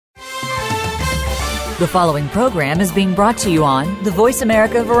The following program is being brought to you on the Voice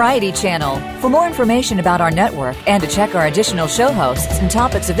America Variety Channel. For more information about our network and to check our additional show hosts and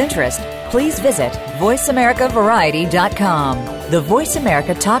topics of interest, please visit voiceamericavariety.com. The Voice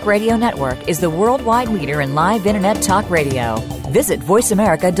America Talk Radio Network is the worldwide leader in live Internet talk radio. Visit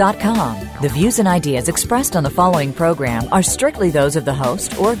voiceamerica.com. The views and ideas expressed on the following program are strictly those of the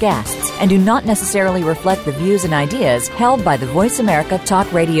host or guests and do not necessarily reflect the views and ideas held by the Voice America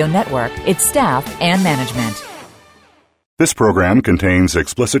Talk Radio Network, its staff, and management. This program contains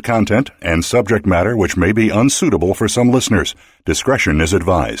explicit content and subject matter which may be unsuitable for some listeners. Discretion is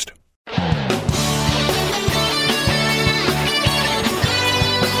advised.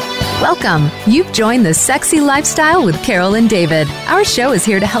 Welcome. You've joined the Sexy Lifestyle with Carol and David. Our show is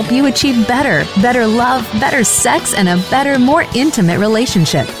here to help you achieve better love, better sex, and a better, more intimate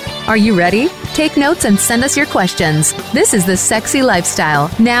relationship. Are you ready? Take notes and send us your questions. This is the Sexy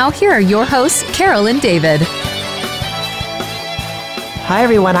Lifestyle. Now, here are your hosts, Carol and David. Hi,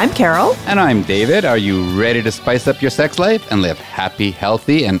 everyone. I'm Carol. And I'm David. Are you ready to spice up your sex life and live happy,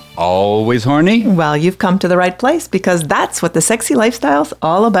 healthy, and always horny? Well, you've come to the right place because that's what the Sexy Lifestyle's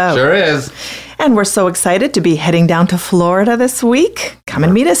all about. Sure is. And we're so excited to be heading down to Florida this week. Come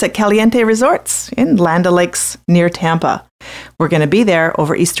and meet us at Caliente Resorts in Land O'Lakes near Tampa. We're going to be there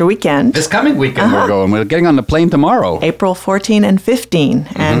over Easter weekend. This coming weekend we're going. We're getting on the plane tomorrow. April 14 and 15.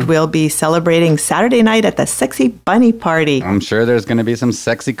 And we'll be celebrating Saturday night at the Sexy Bunny Party. I'm sure there's going to be some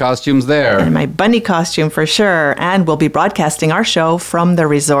sexy costumes there. And my bunny costume for sure. And we'll be broadcasting our show from the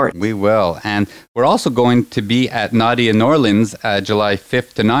resort. We will. And we're also going to be at Nadia New Orleans July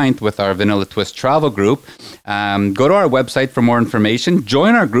 5th to 9th with our Vanilla Twist travel group. Go to our website for more information.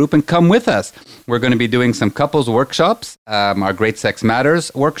 Join our group and come with us. We're going to be doing some couples workshops, our Great Sex Matters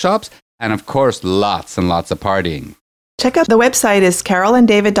workshops, and of course, lots and lots of partying. Check out the website is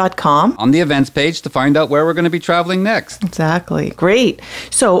carolanddavid.com. On the events page to find out where we're going to be traveling next. Exactly. Great.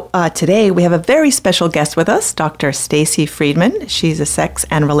 So today we have a very special guest with us, Dr. Stacy Friedman. She's a sex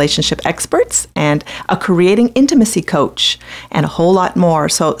and relationship expert and a creating intimacy coach and a whole lot more.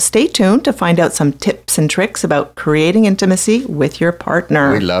 So stay tuned to find out some tips and tricks about creating intimacy with your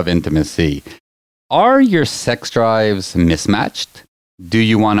partner. We love intimacy. Are your sex drives mismatched? Do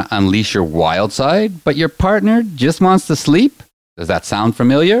you want to unleash your wild side, but your partner just wants to sleep? Does that sound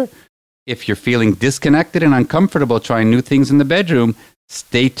familiar? If you're feeling disconnected and uncomfortable trying new things in the bedroom,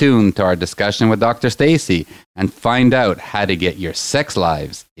 stay tuned to our discussion with Dr. Stacy and find out how to get your sex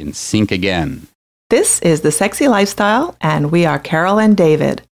lives in sync again. This is the Sexy Lifestyle, and we are Carol and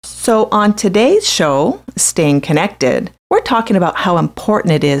David. So on today's show, Staying Connected, we're talking about how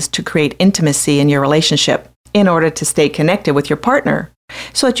important it is to create intimacy in your relationship in order to stay connected with your partner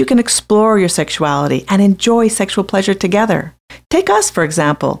so that you can explore your sexuality and enjoy sexual pleasure together. Take us, for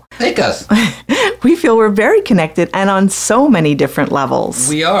example. Take us. We feel we're very connected and on so many different levels.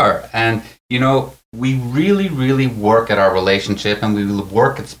 We are. And, you know, we really, really work at our relationship and we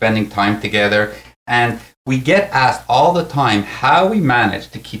work at spending time together. And we get asked all the time how we manage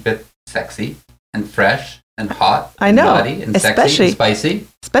to keep it sexy and fresh and hot and naughty and sexy and spicy.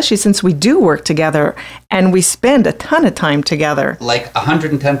 Especially since we do work together and we spend a ton of time together. Like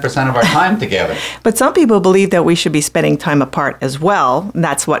 110% of our time together. But some people believe that we should be spending time apart as well.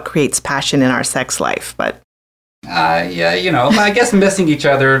 That's what creates passion in our sex life. But yeah, you know, I guess missing each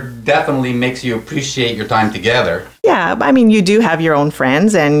other definitely makes you appreciate your time together. Yeah, I mean, you do have your own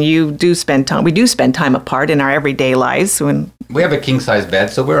friends and you do spend time. We do spend time apart in our everyday lives. We have a king-size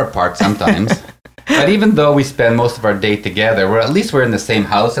bed, so we're apart sometimes. But even though we spend most of our day together, at least we're in the same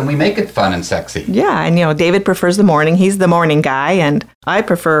house and we make it fun and sexy. Yeah, and you know, David prefers the morning. He's the morning guy, and I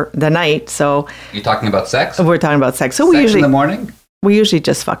prefer the night. So you're talking about sex? We're talking about sex. So sex in the morning? We usually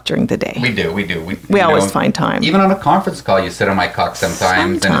just fuck during the day. We do. We always find time. Even on a conference call, you sit on my cock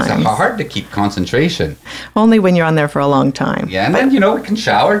sometimes. And it's hard to keep concentration. Only when you're on there for a long time. Yeah, and then, you know, we can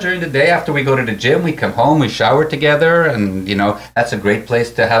shower during the day. After we go to the gym, we come home, we shower together. And, you know, that's a great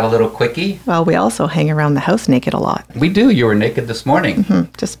place to have a little quickie. Well, we also hang around the house naked a lot. We do. You were naked this morning.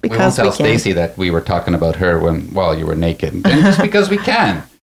 Mm-hmm. Just because we won't tell Stacy that we were talking about her while you were naked. And just because we can.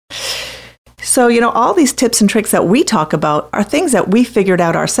 So, you know, all these tips and tricks that we talk about are things that we figured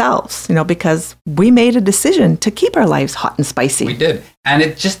out ourselves, you know, because we made a decision to keep our lives hot and spicy. We did. And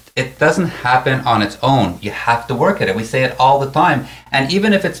it doesn't happen on its own. You have to work at it. We say it all the time. And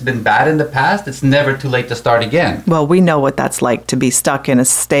even if it's been bad in the past, it's never too late to start again. Well, we know what that's like to be stuck in a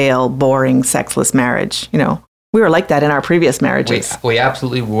stale, boring, sexless marriage, you know. We were like that in our previous marriages. We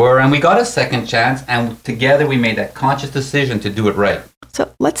absolutely were. And we got a second chance. And together we made that conscious decision to do it right.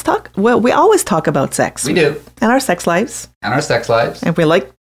 So let's talk. Well, we always talk about sex. We do. And our sex lives. And our sex lives. And we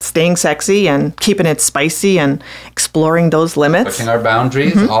like staying sexy and keeping it spicy and exploring those limits. Pushing our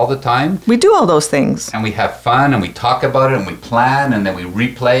boundaries all the time. We do all those things. And we have fun and we talk about it and we plan and then we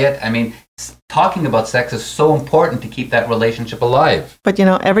replay it. I mean, talking about sex is so important to keep that relationship alive. But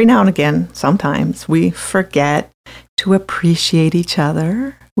every now and again, sometimes we forget to appreciate each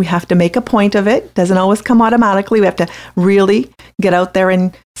other. We have to make a point of it. Doesn't always come automatically. We have to really get out there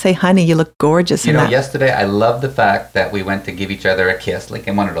and say, honey, you look gorgeous. Yesterday I loved the fact that we went to give each other a kiss, like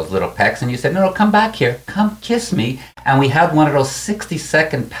in one of those little pecks, and you said, no, come back here, come kiss me. And we had one of those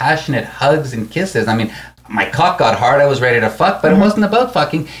 60-second passionate hugs and kisses. I mean, my cock got hard. I was ready to fuck, but it wasn't about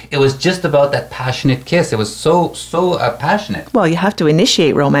fucking. It was just about that passionate kiss. It was so passionate. Well, you have to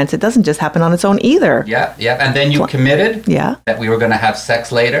initiate romance. It doesn't just happen on its own either. Yeah. And then you committed that we were going to have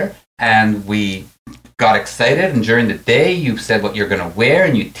sex later, and we got excited, and during the day you said what you're going to wear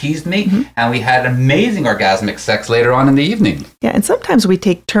and you teased me, and we had amazing orgasmic sex later on in the evening. Yeah, and sometimes we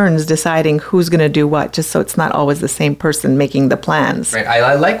take turns deciding who's going to do what, just so it's not always the same person making the plans. Right.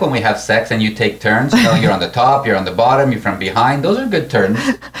 I like when we have sex and you take turns. You're on the top, you're on the bottom, you're from behind. Those are good turns.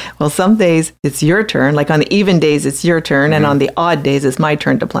 Well, some days it's your turn. Like on the even days it's your turn, and on the odd days it's my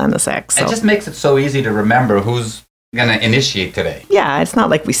turn to plan the sex. So. It just makes it so easy to remember who's going to initiate today. Yeah, it's not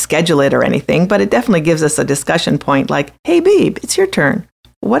like we schedule it or anything, but it definitely gives us a discussion point like, hey, babe, it's your turn.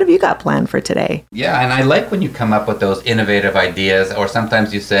 What have you got planned for today? Yeah, and I like when you come up with those innovative ideas, or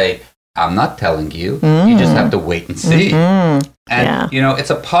sometimes you say, I'm not telling you. You just have to wait and see. And, it's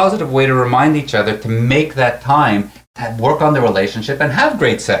a positive way to remind each other to make that time to work on the relationship and have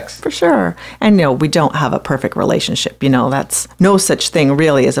great sex. For sure. And we don't have a perfect relationship. That's no such thing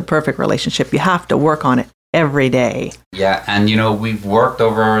really as a perfect relationship. You have to work on it every day. Yeah, and we've worked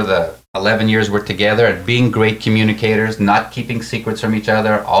over the 11 years we're together at being great communicators, not keeping secrets from each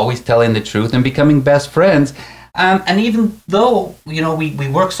other, always telling the truth and becoming best friends. And even though, we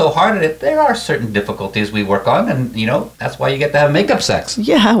work so hard at it, there are certain difficulties we work on, and, that's why you get to have makeup sex.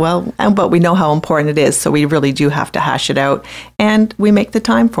 Yeah, well, but we know how important it is, so we really do have to hash it out, and we make the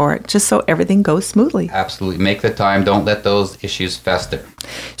time for it, just so everything goes smoothly. Absolutely. Make the time. Don't let those issues fester.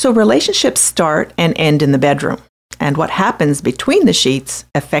 So relationships start and end in the bedroom, and what happens between the sheets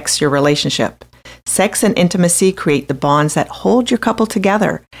affects your relationship. Sex and intimacy create the bonds that hold your couple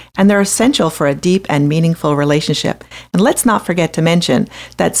together, and they're essential for a deep and meaningful relationship. And let's not forget to mention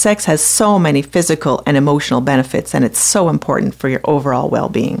that sex has so many physical and emotional benefits, and it's so important for your overall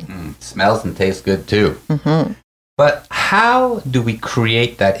well-being. Smells and tastes good too. But how do we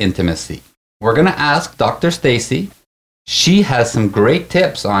create that intimacy? We're going to ask Dr. Stacy. She has some great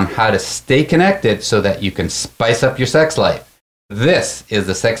tips on how to stay connected so that you can spice up your sex life. This is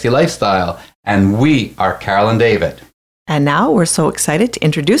The Sexy Lifestyle, and we are Carol and David. And now we're so excited to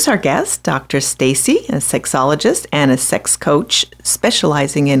introduce our guest, Dr. Stacy, a sexologist and a sex coach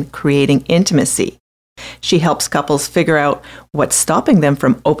specializing in creating intimacy. She helps couples figure out what's stopping them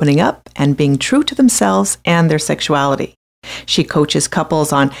from opening up and being true to themselves and their sexuality. She coaches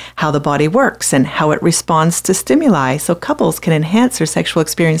couples on how the body works and how it responds to stimuli so couples can enhance their sexual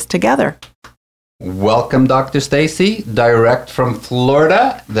experience together. Welcome, Dr. Stacy, direct from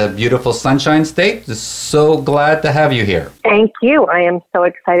Florida, the beautiful Sunshine State. Just so glad to have you here. Thank you. I am so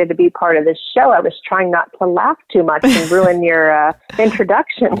excited to be part of this show. I was trying not to laugh too much and ruin your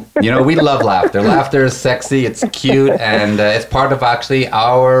introduction. We love laughter. Laughter is sexy, it's cute, and it's part of actually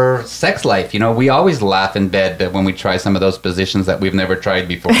our sex life. We always laugh in bed when we try some of those positions that we've never tried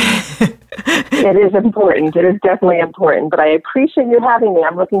before. It is important. It is definitely important. But I appreciate you having me.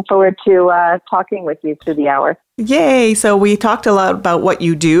 I'm looking forward to talking with you through the hour. Yay. So we talked a lot about what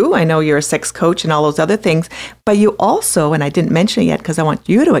you do. I know you're a sex coach and all those other things. But you also, and I didn't mention it yet because I want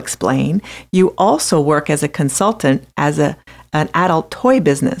you to explain, you also work as a consultant as an adult toy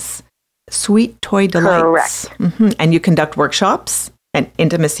business, Sweet Toy Delights. Correct. And you conduct workshops and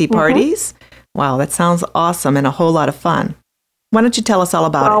intimacy parties. Wow, that sounds awesome and a whole lot of fun. Why don't you tell us all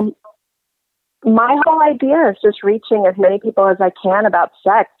about it? My whole idea is just reaching as many people as I can about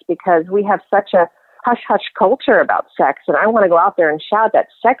sex because we have such a hush-hush culture about sex, and I want to go out there and shout that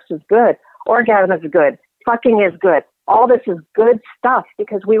sex is good, orgasm is good, fucking is good. All this is good stuff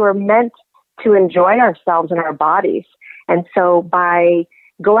because we were meant to enjoy ourselves and our bodies. And so by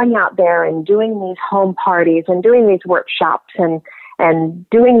going out there and doing these home parties and doing these workshops and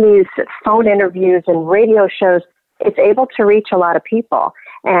doing these phone interviews and radio shows, it's able to reach a lot of people.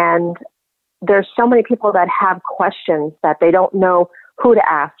 And there's so many people that have questions that they don't know who to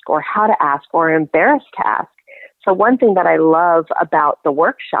ask or how to ask or are embarrassed to ask. So one thing that I love about the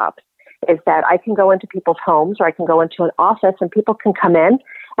workshops is that I can go into people's homes or I can go into an office and people can come in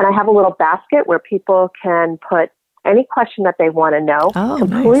and I have a little basket where people can put any question that they want to know,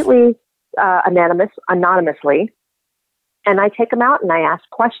 completely anonymously. And I take them out and I ask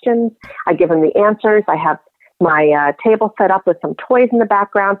questions. I give them the answers. I have my table set up with some toys in the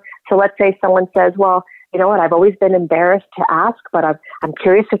background. So let's say someone says, well, you know what, I've always been embarrassed to ask, but I'm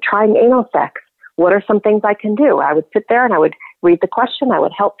curious of trying anal sex. What are some things I can do? I would sit there and I would read the question. I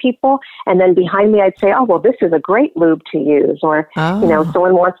would help people. And then behind me, I'd say, oh, well, this is a great lube to use. Or, you know,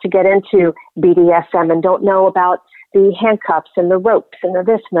 someone wants to get into BDSM and don't know about the handcuffs and the ropes and the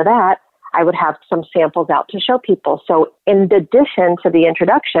this and the that. I would have some samples out to show people. So in addition to the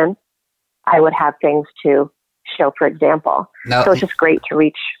introduction, I would have things to show, for example. Now, so it's just great to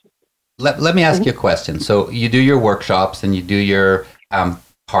reach. Let me ask you a question. So you do your workshops and you do your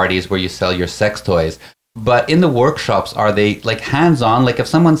parties where you sell your sex toys. But in the workshops, are they like hands-on? Like if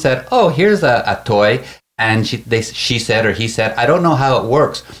someone said, oh, here's a toy, and she said or he said, I don't know how it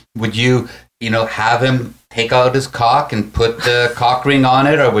works. Would you have him take out his cock and put the cock ring on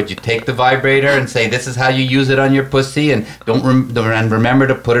it? Or would you take the vibrator and say, this is how you use it on your pussy, and remember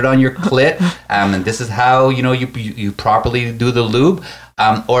to put it on your clit, and this is how you properly do the lube?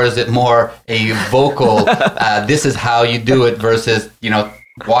 Or is it more a vocal, this is how you do it versus,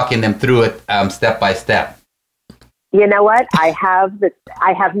 walking them through it step by step? You know what? I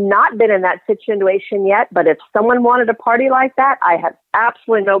have not been in that situation yet, but if someone wanted a party like that, I have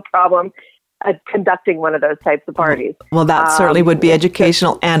absolutely no problem conducting one of those types of parties. Well, that certainly would be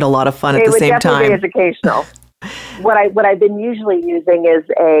educational and a lot lot of fun at the same time. It would definitely be educational. What I've been usually using is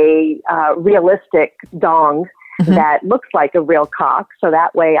a realistic dong that looks like a real cock, so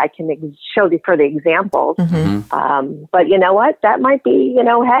that way I can show you for the examples. But you know what? That might be,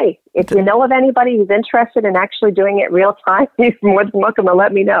 hey, if you know of anybody who's interested in actually doing it real time, you're more than welcome to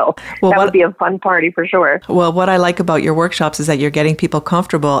let me know. Well, that would be a fun party for sure. Well, what I like about your workshops is that you're getting people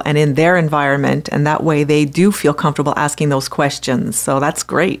comfortable and in their environment, and that way they do feel comfortable asking those questions. So that's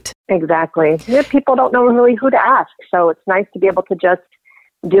great. Exactly. Yeah, people don't know really who to ask, so it's nice to be able to just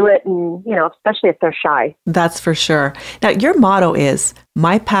do it, and especially if they're shy. That's for sure. Now, your motto is,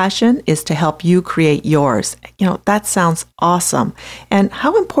 my passion is to help you create yours. That sounds awesome. And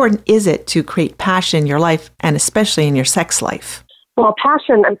how important is it to create passion in your life, and especially in your sex life? Well,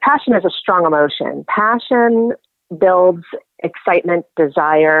 passion is a strong emotion. Passion builds excitement,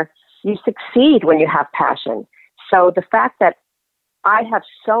 desire. You succeed when you have passion. So the fact that I have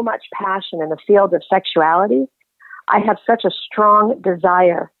so much passion in the field of sexuality, I have such a strong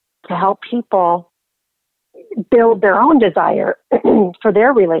desire to help people build their own desire for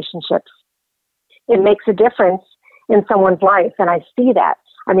their relationships. It makes a difference in someone's life, and I see that.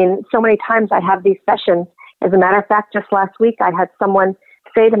 I mean, so many times I have these sessions. As a matter of fact, just last week I had someone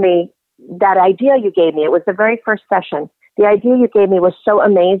say to me, that idea you gave me, it was the very first session. The idea you gave me was so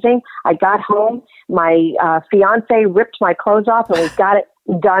amazing. I got home, my fiance ripped my clothes off, and we got it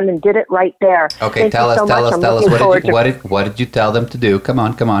done and did it right there. Okay, tell us. What did you tell them to do? Come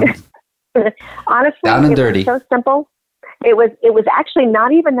on. Honestly, down and dirty. It was so simple. It was actually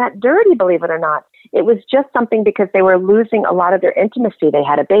not even that dirty, believe it or not. It was just something because they were losing a lot of their intimacy. They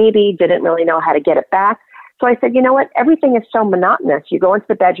had a baby, didn't really know how to get it back. So I said, you know what? Everything is so monotonous. You go into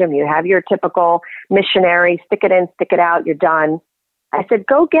the bedroom, you have your typical missionary, stick it in, stick it out, you're done. I said,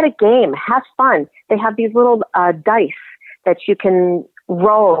 go get a game, have fun. They have these little dice that you can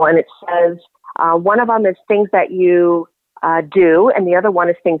roll, and it says one of them is things that you do, and the other one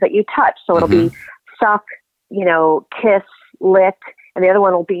is things that you touch. So it'll be suck, kiss, lick, and the other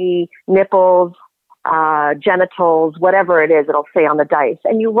one will be nipples, genitals, whatever it is, it'll say on the dice,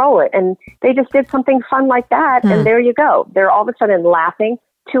 and you roll it. And they just did something fun like that, and there you go. They're all of a sudden laughing.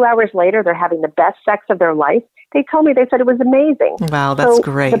 2 hours later, they're having the best sex of their life. They told me, they said it was amazing. Wow, that's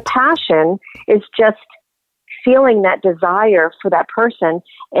great. The passion is just feeling that desire for that person,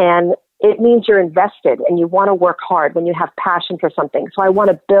 and it means you're invested and you want to work hard when you have passion for something. So I want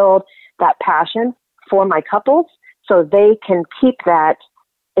to build that passion for my couples so they can keep that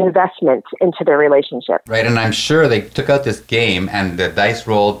investment into their relationship. Right, and I'm sure they took out this game and the dice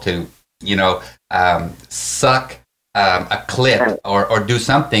rolled to, suck a clit or do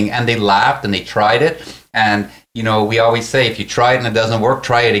something, and they laughed and they tried it. And, we always say, if you try it and it doesn't work,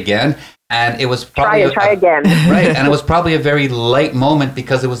 try it again. And it was probably try again. Right, and it was probably a very light moment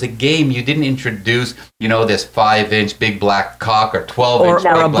because it was a game. You didn't introduce, this 5-inch big black cock or 12-inch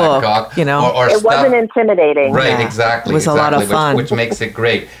big black cock. Or it wasn't intimidating. Right, exactly. It was a lot of fun. Which makes it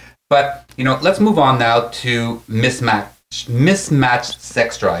great. But, let's move on now to mismatched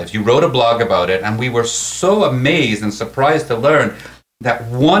sex drives. You wrote a blog about it, and we were so amazed and surprised to learn that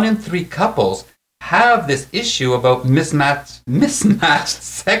 1 in 3 couples have this issue about mismatched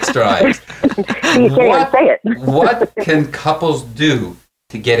sex drives. You can't even say it. What can couples do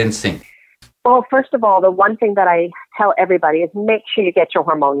to get in sync? Well, first of all, the one thing that I tell everybody is make sure you get your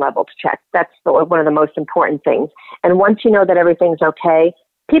hormone levels checked. That's one of the most important things. And once you know that everything's okay,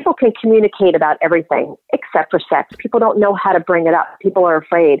 people can communicate about everything except for sex. People don't know how to bring it up. People are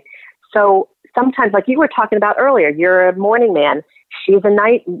afraid. So sometimes, like you were talking about earlier, you're a morning man. She's a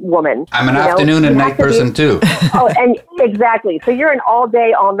night woman. I'm an afternoon and night person too. Oh, and exactly. So you're an all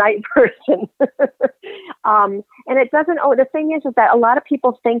day, all night person. And it doesn't, the thing is that a lot of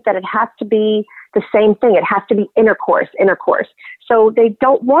people think that it has to be the same thing. It has to be intercourse. So they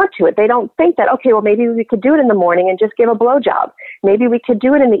don't want to. They don't think that, okay, well, maybe we could do it in the morning and just give a blowjob. Maybe we could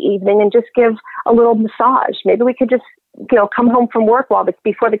do it in the evening and just give a little massage. Maybe we could just, come home from work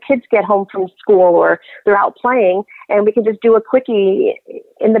before the kids get home from school or they're out playing, and we can just do a quickie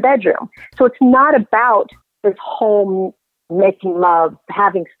in the bedroom. So it's not about this whole making love,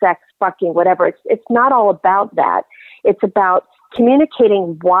 having sex, fucking, whatever. It's not all about that. It's about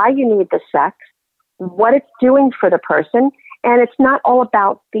communicating why you need the sex, what it's doing for the person, and it's not all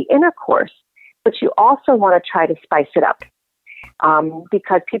about the intercourse. But you also want to try to spice it up.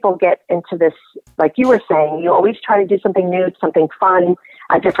 Because people get into this, like you were saying, you always try to do something new, something fun,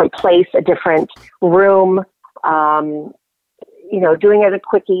 a different place, a different room, doing it a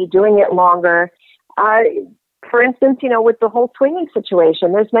quickie, doing it longer. For instance, with the whole swinging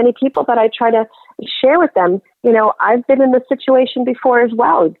situation, there's many people that I try to share with them, I've been in this situation before as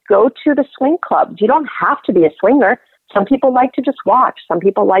well. Go to the swing clubs. You don't have to be a swinger. Some people like to just watch. Some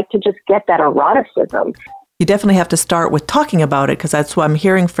people like to just get that eroticism. You definitely have to start with talking about it, because that's what I'm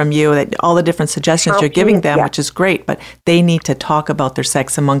hearing from you, that all the different suggestions you're giving them, which is great, but they need to talk about their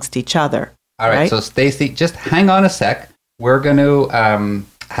sex amongst each other. All right? So Stacy, just hang on a sec. We're going to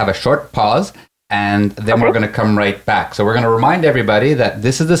have a short pause, and then we're going to come right back. So we're going to remind everybody that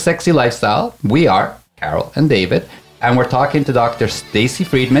this is The Sexy Lifestyle. We are Carol and David, and we're talking to Dr. Stacy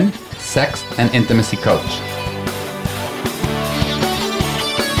Friedman, sex and intimacy coach.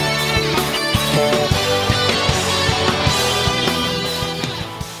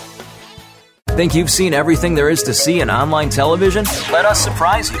 Think you've seen everything there is to see in online television? Let us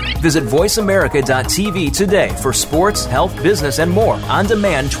surprise you. Visit voiceamerica.tv today for sports, health, business, and more on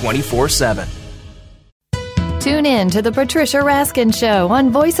demand 24/7. Tune in to The Patricia Raskin Show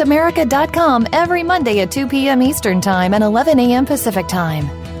on voiceamerica.com every Monday at 2 p.m. Eastern Time and 11 a.m. Pacific Time.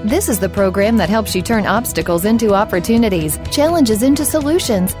 This is the program that helps you turn obstacles into opportunities, challenges into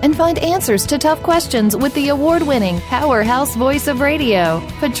solutions, and find answers to tough questions with the award-winning powerhouse voice of radio,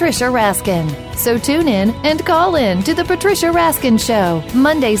 Patricia Raskin. So tune in and call in to The Patricia Raskin Show,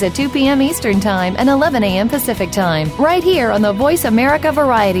 Mondays at 2 p.m. Eastern Time and 11 a.m. Pacific Time, right here on the Voice America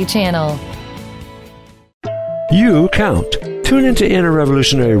Variety Channel. You count. Tune into Inner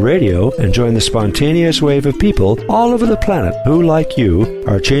Revolutionary Radio and join the spontaneous wave of people all over the planet who, like you,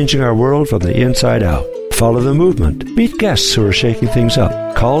 are changing our world from the inside out. Follow the movement. Meet guests who are shaking things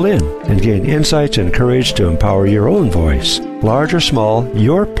up. Call in and gain insights and courage to empower your own voice. Large or small,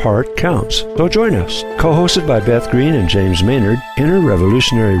 your part counts. So join us. Co-hosted by Beth Green and James Maynard, Inner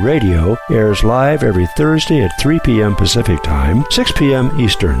Revolutionary Radio airs live every Thursday at 3 p.m. Pacific Time, 6 p.m.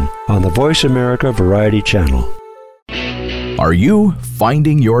 Eastern on the Voice America Variety Channel. Are you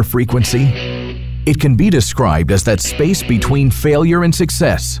finding your frequency? It can be described as that space between failure and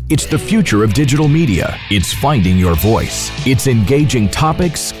success. It's the future of digital media. It's finding your voice. It's engaging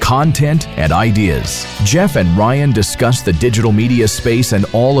topics, content, and ideas. Jeff and Ryan discuss the digital media space and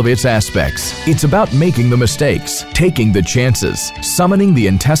all of its aspects. It's about making the mistakes, taking the chances, summoning the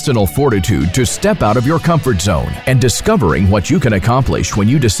intestinal fortitude to step out of your comfort zone, and discovering what you can accomplish when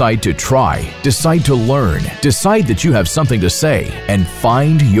you decide to try, decide to learn, decide that you have something to say, and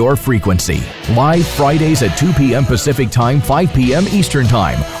find your frequency. Live Fridays at 2 p.m. Pacific Time, 5 p.m. Eastern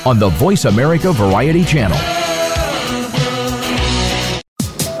Time on the Voice America Variety Channel.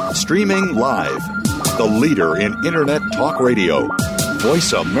 Streaming live, the leader in Internet Talk Radio,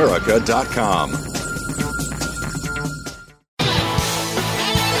 voiceamerica.com.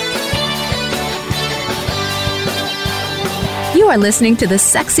 You are listening to The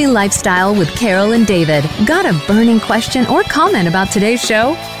Sexy Lifestyle with Carol and David. Got a burning question or comment about today's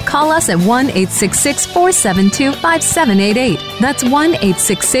show? Call us at 1-866-472-5788. That's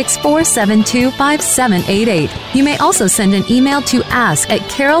 1-866-472-5788. You may also send an email to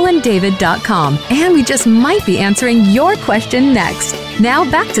ask@carolanddavid.com, and we just might be answering your question next. Now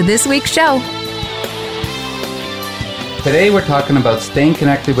back to this week's show. Today we're talking about staying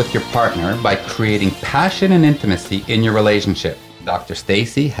connected with your partner by creating passion and intimacy in your relationship. Dr.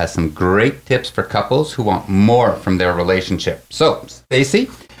 Stacy has some great tips for couples who want more from their relationship. So, Stacy,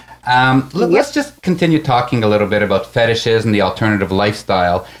 let's just continue talking a little bit about fetishes and the alternative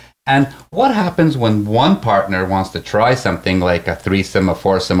lifestyle. And what happens when one partner wants to try something like a threesome, a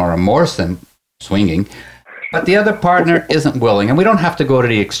foursome, or a moresome, swinging, but the other partner isn't willing? And we don't have to go to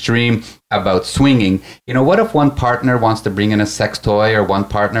the extreme about swinging. You know, what if one partner wants to bring in a sex toy, or one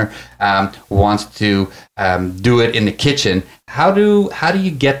partner wants to do it in the kitchen? How do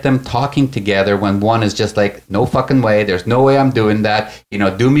you get them talking together when one is just like, no fucking way, there's no way I'm doing that, you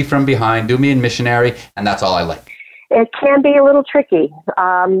know, do me from behind, do me in missionary, and that's all I like? It can be a little tricky.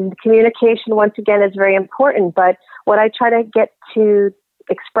 Communication, once again, is very important, but what I try to get to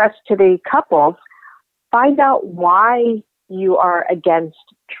express to the couples, find out why you are against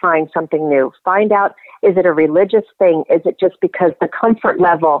trying something new. Find out, is it a religious thing? Is it just because the comfort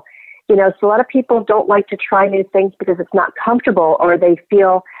level? You know, so a lot of people don't like to try new things because it's not comfortable, or they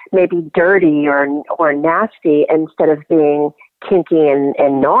feel maybe dirty or nasty instead of being kinky and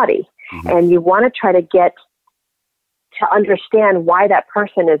naughty. Mm-hmm. And you want to try to get to understand why that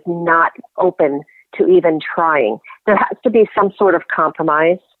person is not open to even trying. There has to be some sort of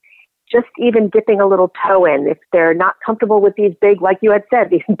compromise. Just even dipping a little toe in. If they're not comfortable with these big, like you had said,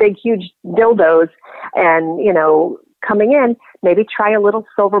 these big, huge dildos and, you know, coming in, maybe try a little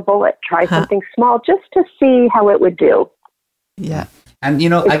silver bullet, try something small just to see how it would do. Yeah. And, you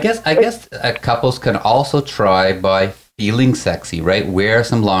know, I guess couples can also try by feeling sexy, right? Wear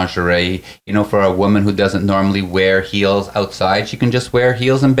some lingerie. You know, for a woman who doesn't normally wear heels outside, she can just wear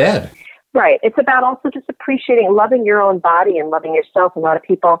heels in bed. Right. It's about also just appreciating, loving your own body and loving yourself. A lot of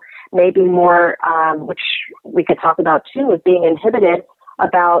people may be more, which we could talk about too, is being inhibited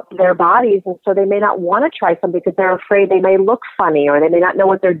about their bodies. And so they may not want to try something because they're afraid they may look funny, or they may not know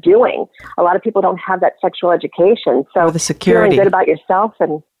what they're doing. A lot of people don't have that sexual education. So the security. Feeling good about yourself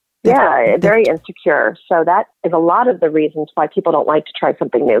and very insecure. So that is a lot of the reasons why people don't like to try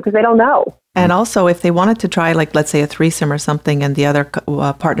something new, because they don't know. And also, if they wanted to try, like, let's say a threesome or something, and the other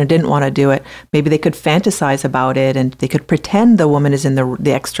partner didn't want to do it, maybe they could fantasize about it, and they could pretend the woman is in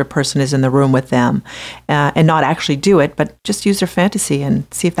the extra person is in the room with them, and not actually do it, but just use their fantasy and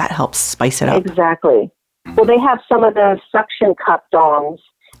see if that helps spice it up. Exactly. Well, they have some of the suction cup dongs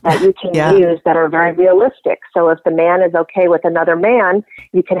that you can use that are very realistic. So if the man is okay with another man,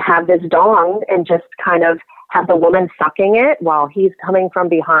 you can have this dong and just kind of have the woman sucking it while he's coming from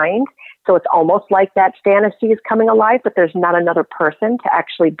behind. So it's almost like that fantasy is coming alive, but there's not another person to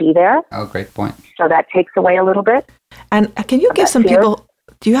actually be there. Oh, great point. So that takes away a little bit. And can you give some people,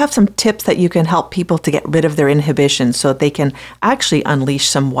 do you have some tips that you can help people to get rid of their inhibitions so that they can actually unleash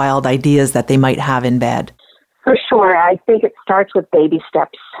some wild ideas that they might have in bed? For sure. I think it starts with baby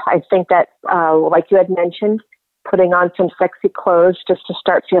steps. I think that, like you had mentioned, putting on some sexy clothes just to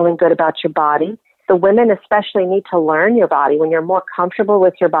start feeling good about your body. The women especially need to learn your body. When you're more comfortable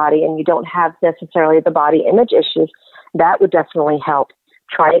with your body and you don't have necessarily the body image issues, that would definitely help.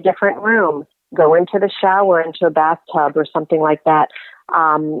 Try a different room. Go into the shower, into a bathtub or something like that.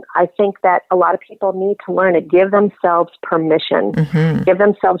 I think that a lot of people need to learn to give themselves permission. Mm-hmm. Give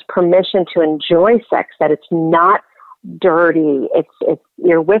themselves permission to enjoy sex, that it's not dirty. It's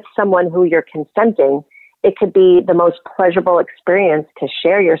you're with someone who you're consenting. It could be the most pleasurable experience to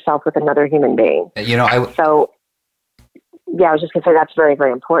share yourself with another human being. You know, I was just going to say that's very,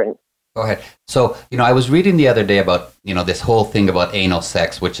 very important. Go ahead. So, you know, I was reading the other day about, you know, this whole thing about anal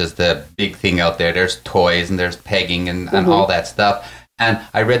sex, which is the big thing out there. There's toys and there's pegging and all that stuff. And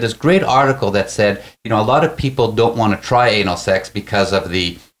I read this great article that said, you know, a lot of people don't want to try anal sex because of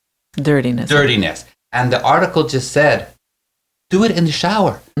the dirtiness. And the article just said, do it in the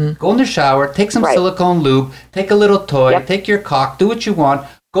shower. Go in the shower, take some silicone lube, take a little toy, take your cock, do what you want,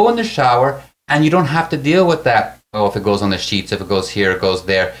 go in the shower, and you don't have to deal with that. Oh, if it goes on the sheets, if it goes here, it goes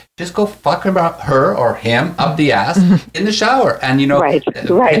there. Just go fuck about her or him up the ass in the shower. And, you know,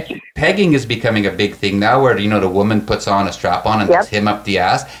 pegging is becoming a big thing now where, you know, the woman puts on a strap on and it's him up the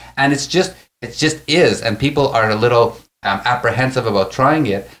ass. And it just is. And people are a little apprehensive about trying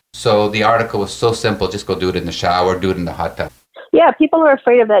it. So the article was so simple. Just go do it in the shower, do it in the hot tub. Yeah, people are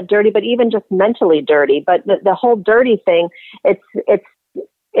afraid of that dirty, but even just mentally dirty. But the whole dirty thing, it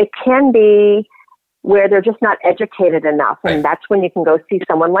can be where they're just not educated enough. And that's when you can go see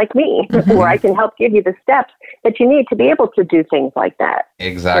someone like me, where I can help give you the steps that you need to be able to do things like that.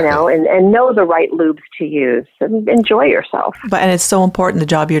 Exactly. You know, and know the right lubes to use and enjoy yourself. And it's so important, the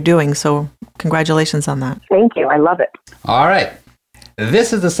job you're doing. So congratulations on that. Thank you. I love it. All right.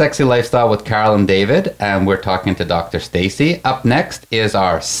 This is The Sexy Lifestyle with Carol and David, and we're talking to Dr. Stacy. Up next is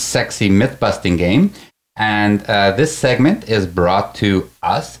our sexy myth-busting game. And this segment is brought to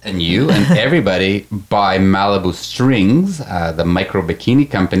us and you and everybody by Malibu Strings, the micro bikini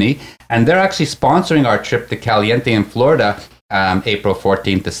company. And they're actually sponsoring our trip to Caliente in Florida, April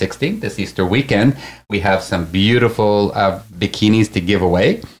 14th to 16th, this Easter weekend. We have some beautiful bikinis to give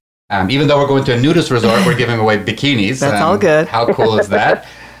away. Even though we're going to a nudist resort, we're giving away bikinis. That's all good. How cool is that?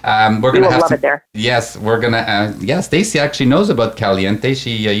 We're going to have love it there. Yes, we're going to. Stacy actually knows about Caliente.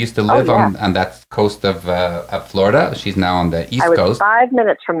 She used to live on that coast of Florida. She's now on the East Coast. 5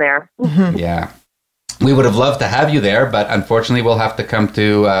 minutes from there. Yeah. We would have loved to have you there, but unfortunately we'll have to come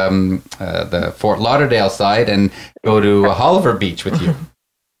to the Fort Lauderdale side and go to Oliver Beach with you.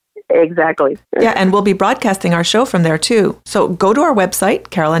 Exactly. Yeah, and we'll be broadcasting our show from there too. So go to our website,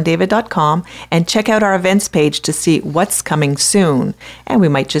 carolanddavid.com, and check out our events page to see what's coming soon. And we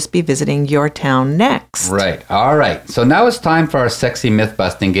might just be visiting your town next. Right. All right. So now it's time for our sexy myth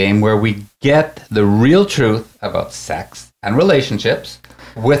busting game where we get the real truth about sex and relationships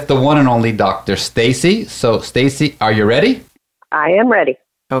with the one and only Dr. Stacy. So Stacy, are you ready? I am ready.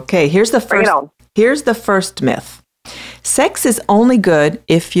 Okay, here's the first myth. Sex is only good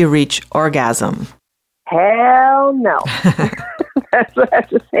if you reach orgasm. Hell no. That's what I have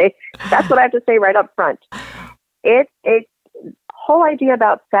to say. That's what I have to say right up front. The whole idea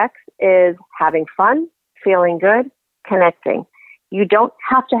about sex is having fun, feeling good, connecting. You don't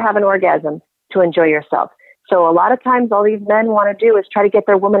have to have an orgasm to enjoy yourself. So a lot of times all these men want to do is try to get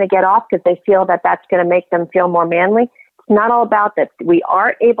their woman to get off because they feel that that's going to make them feel more manly. It's not all about that. We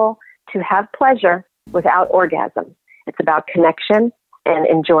are able to have pleasure without orgasm. It's about connection and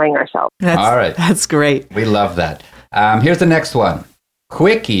enjoying ourselves. All right. That's great. We love that. Here's the next one.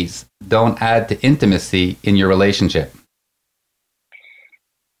 Quickies don't add to intimacy in your relationship.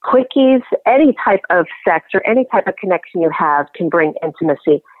 Quickies, any type of sex or any type of connection you have can bring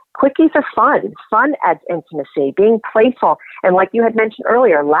intimacy. Quickies are fun. Fun adds intimacy, being playful. And like you had mentioned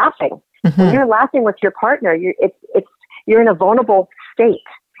earlier, laughing. Mm-hmm. When you're laughing with your partner, you're in a vulnerable state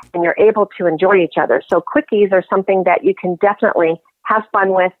and you're able to enjoy each other. So quickies are something that you can definitely have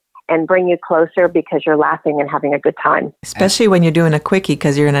fun with and bring you closer because you're laughing and having a good time. Especially when you're doing a quickie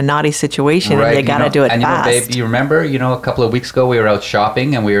because you're in a naughty situation and you got to do it fast. Babe, you remember, a couple of weeks ago we were out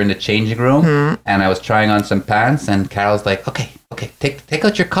shopping and we were in the changing room and I was trying on some pants and Carol's like, okay, take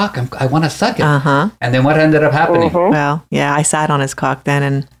out your cock. I want to suck it. Uh-huh. And then what ended up happening? Mm-hmm. Well, yeah, I sat on his cock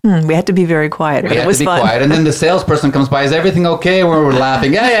then and we had to be very quiet. But it was fun. Quiet. And then the salesperson comes by, is everything okay? We're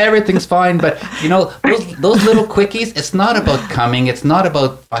laughing. Yeah, everything's fine. But, those little quickies, it's not about coming. It's not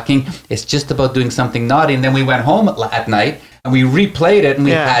about fucking. It's just about doing something naughty. And then we went home at night and we replayed it and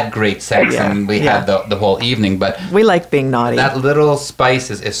we had great sex and we had the whole evening. But we like being naughty. That little spice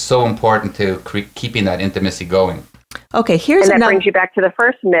is so important to keeping that intimacy going. Okay, that brings you back to the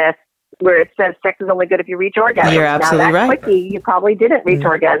first myth where it says sex is only good if you reach orgasm. You're absolutely right. Quickie, you probably didn't reach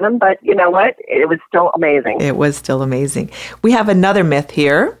orgasm, but you know what? It was still amazing. It was still amazing. We have another myth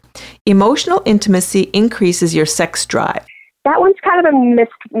here. Emotional intimacy increases your sex drive. That one's kind of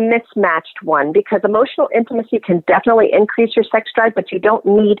a mismatched one because emotional intimacy can definitely increase your sex drive, but you don't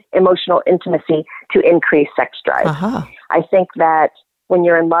need emotional intimacy to increase sex drive. Uh-huh. I think that when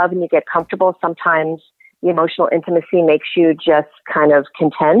you're in love and you get comfortable, sometimes the emotional intimacy makes you just kind of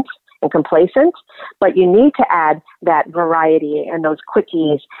content and complacent, but you need to add that variety and those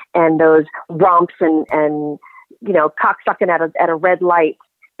quickies and those romps and cocksucking at a red light,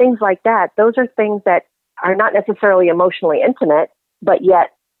 things like that. Those are things that are not necessarily emotionally intimate, but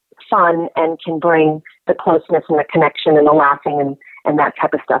yet fun and can bring the closeness and the connection and the laughing and that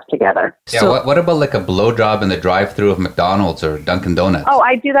type of stuff together. Yeah, so, what about like a blowjob in the drive-thru of McDonald's or Dunkin' Donuts? Oh,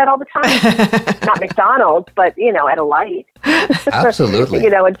 I do that all the time. Not McDonald's, but, at a light. Absolutely.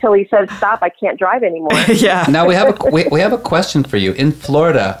 Until he says, stop, I can't drive anymore. Yeah. Now, we have a question for you. In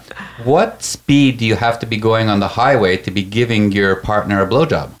Florida, what speed do you have to be going on the highway to be giving your partner a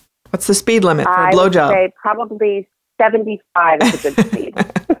blowjob? What's the speed limit for a blowjob? I would say probably 75 is a good speed.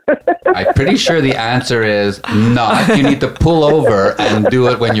 I'm pretty sure the answer is not. You need to pull over and do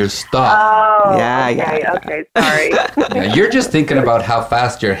it when you're stopped. Oh, yeah. Okay, sorry. Yeah, you're just thinking about how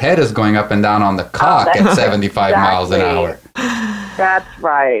fast your head is going up and down on the cock at 75 miles an hour. That's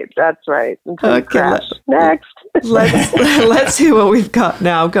right. Okay, crash. Next. Let's see what we've got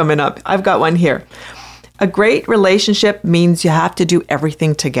now coming up. I've got one here. A great relationship means you have to do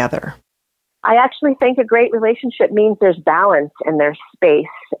everything together. I actually think a great relationship means there's balance and there's space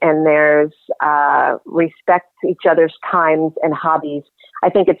and there's respect to each other's times and hobbies.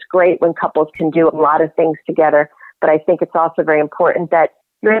 I think it's great when couples can do a lot of things together, but I think it's also very important that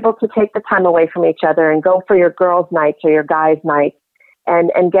you're able to take the time away from each other and go for your girls' nights or your guys' nights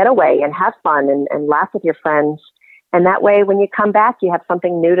and get away and have fun and laugh with your friends. And that way, when you come back, you have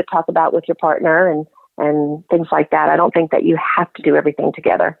something new to talk about with your partner and things like that. I don't think that you have to do everything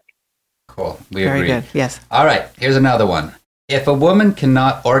together. Cool. We Very agree. good. Yes. All right. Here's another one. If a woman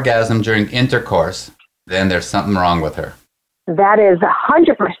cannot orgasm during intercourse, then there's something wrong with her. That is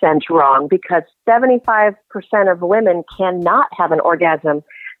 100% wrong, because 75% of women cannot have an orgasm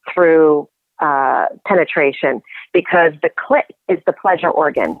through penetration, because the clit is the pleasure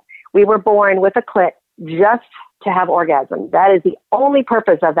organ. We were born with a clit just to have orgasm. That is the only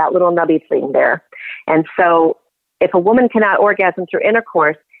purpose of that little nubby thing there. And so if a woman cannot orgasm through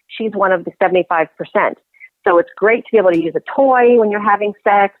intercourse, she's one of the 75%. So it's great to be able to use a toy when you're having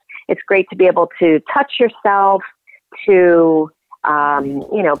sex. It's great to be able to touch yourself, to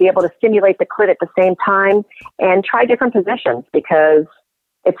be able to stimulate the clit at the same time, and try different positions, because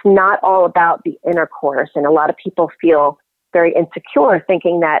it's not all about the intercourse. And a lot of people feel very insecure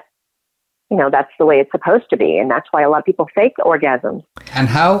thinking that, that's the way it's supposed to be. And that's why a lot of people fake orgasms. And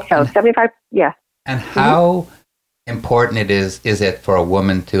how? So 75, yeah. And how important is it for a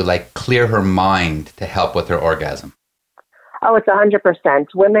woman to clear her mind to help with her orgasm? Oh, it's 100%.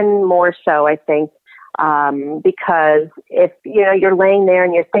 Women more so, I think, because if, you're laying there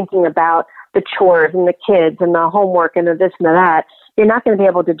and you're thinking about the chores and the kids and the homework and the this and the that, you're not going to be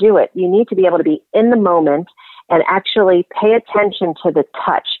able to do it. You need to be able to be in the moment and actually pay attention to the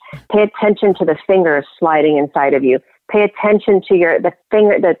touch, pay attention to the fingers sliding inside of you, pay attention to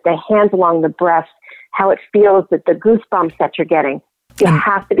the hands along the breast, how it feels, the goosebumps that you're getting. You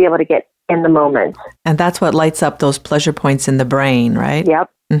have to be able to get in the moment. And that's what lights up those pleasure points in the brain, right? Yep.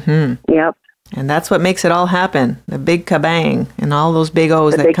 Mm-hmm. Yep. And that's what makes it all happen, the big kabang and all those big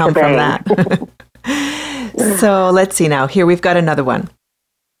O's that come from that. So let's see now. Here we've got another one.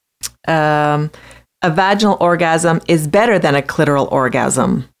 A vaginal orgasm is better than a clitoral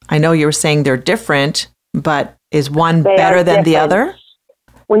orgasm. I know you were saying they're different, but is one better than the other?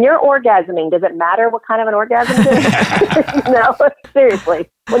 When you're orgasming, does it matter what kind of an orgasm it is? No, seriously.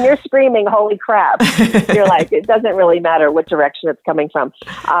 When you're screaming, holy crap, you're like, it doesn't really matter what direction it's coming from.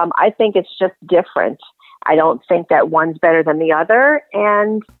 I think it's just different. I don't think that one's better than the other.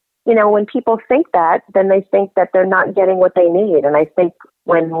 And, when people think that, then they think that they're not getting what they need. And I think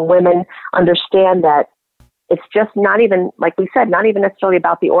when women understand that it's just not even, like we said, not even necessarily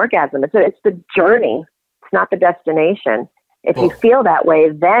about the orgasm. It's the journey. It's not the destination. If you feel that way,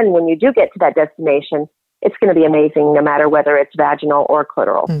 then when you do get to that destination, it's going to be amazing, no matter whether it's vaginal or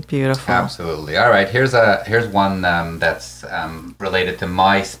clitoral. Beautiful. Absolutely. All right. Here's one that's related to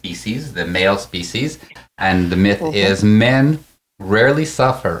my species, the male species, and the myth is men rarely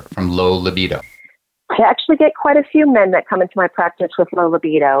suffer from low libido. I actually get quite a few men that come into my practice with low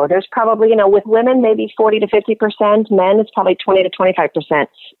libido. There's probably, with women, maybe 40 to 50%. Men, it's probably 20 to 25%.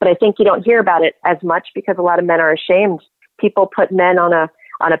 But I think you don't hear about it as much because a lot of men are ashamed. People put men on a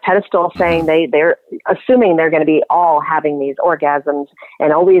pedestal, saying they're assuming they're going to be all having these orgasms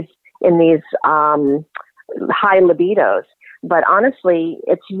and always in these high libidos. But honestly,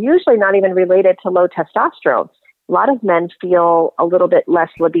 it's usually not even related to low testosterone. A lot of men feel a little bit less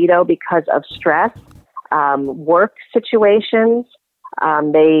libido because of stress, work situations.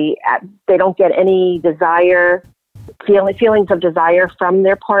 They don't get any desire, feelings of desire from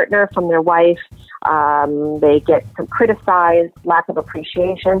their partner, from their wife. They get criticized, lack of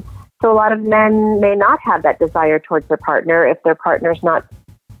appreciation. So a lot of men may not have that desire towards their partner if their partner's not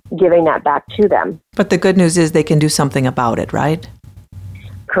giving that back to them. But the good news is they can do something about it, right?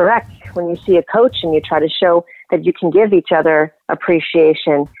 Correct. When you see a coach and you try to show that you can give each other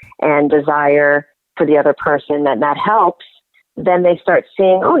appreciation and desire for the other person, that helps, then they start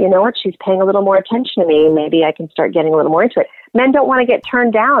seeing, oh, you know what, she's paying a little more attention to me. Maybe I can start getting a little more into it. Men don't want to get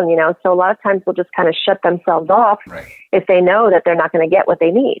turned down, so a lot of times they'll just kind of shut themselves off if they know that they're not going to get what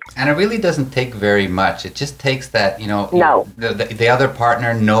they need. And it really doesn't take very much. It just takes that, the other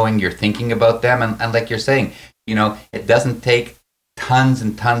partner knowing you're thinking about them. And like you're saying, it doesn't take tons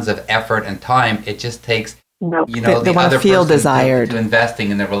and tons of effort and time. It just takes, they the want other to feel person desired. to investing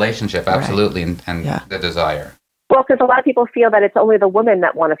in the relationship. Absolutely. Right. And the desire. Well, because a lot of people feel that it's only the women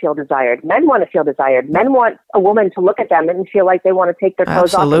that want to feel desired. Men want to feel desired. Men want a woman to look at them and feel like they want to take their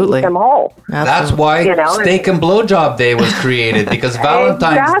clothes off and keep them whole. That's why Steak and Blowjob Day was created, because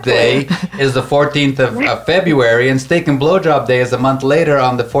Valentine's Day is the 14th of February, and Steak and Blowjob Day is a month later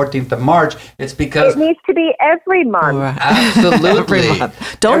on the 14th of March. It's because... It needs to be every month. Right. Absolutely. Every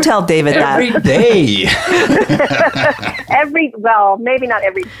month. Don't tell David every that. Every day. Well, maybe not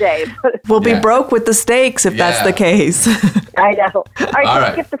every day. But we'll be broke with the steaks if that's the case. I know. All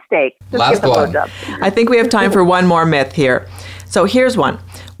right, skip the steak. Last skip the one. blowjob. I think we have time for one more myth here. So here's one.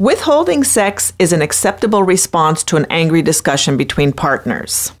 Withholding sex is an acceptable response to an angry discussion between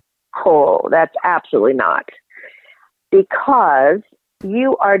partners. Oh, that's absolutely not. Because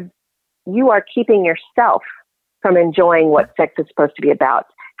you are keeping yourself from enjoying what sex is supposed to be about.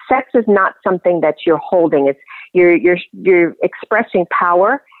 Sex is not something that you're holding. It's you're expressing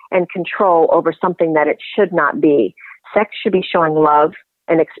power and control over something that it should not be. Sex should be showing love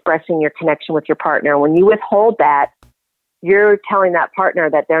and expressing your connection with your partner. When you withhold that, you're telling that partner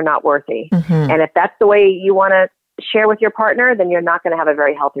that they're not worthy. Mm-hmm. And if that's the way you want to share with your partner, then you're not going to have a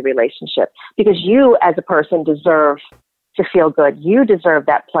very healthy relationship, because you as a person deserve to feel good. You deserve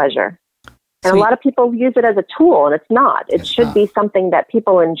that pleasure. And a lot of people use it as a tool, and it's not. It should be something that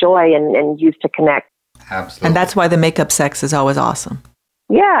people enjoy and use to connect. Absolutely. And that's why the makeup sex is always awesome.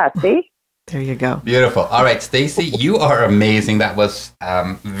 Yeah, see? There you go. Beautiful. All right, Stacy, you are amazing. That was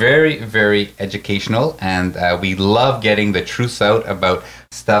very, very educational, and we love getting the truths out about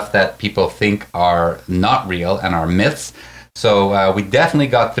stuff that people think are not real and are myths. So we definitely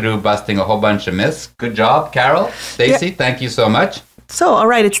got through busting a whole bunch of myths. Good job, Carol. Stacy, Thank you so much. So, all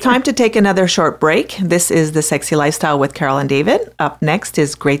right, it's time to take another short break. This is The Sexy Lifestyle with Carol and David. Up next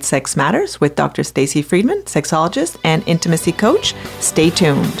is Great Sex Matters with Dr. Stacy Friedman, sexologist and intimacy coach. Stay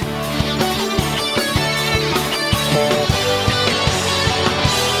tuned.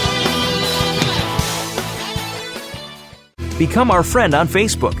 Become our friend on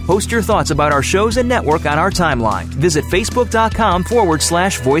Facebook. Post your thoughts about our shows and network on our timeline. Visit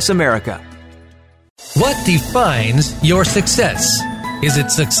facebook.com/Voice America. What defines your success? Is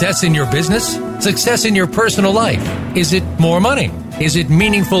it success in your business? Success in your personal life? Is it more money? Is it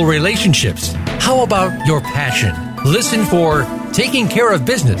meaningful relationships? How about your passion? Listen for Taking Care of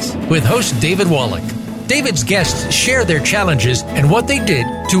Business with host David Wallach. David's guests share their challenges and what they did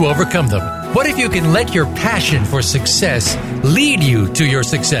to overcome them. What if you can let your passion for success lead you to your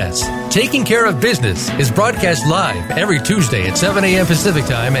success? Taking Care of Business is broadcast live every Tuesday at 7 a.m. Pacific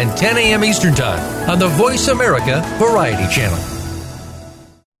Time and 10 a.m. Eastern Time on the Voice America Variety Channel.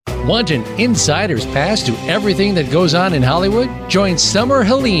 Want an insider's pass to everything that goes on in Hollywood? Join Summer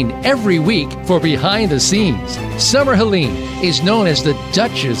Helene every week for Behind the Scenes. Summer Helene is known as the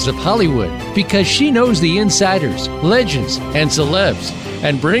Duchess of Hollywood because she knows the insiders, legends, and celebs,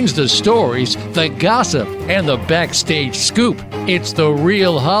 and brings the stories, the gossip, and the backstage scoop. It's the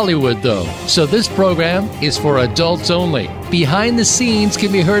real Hollywood, though, so this program is for adults only. Behind the Scenes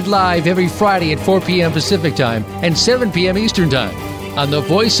can be heard live every Friday at 4 p.m. Pacific Time and 7 p.m. Eastern Time on the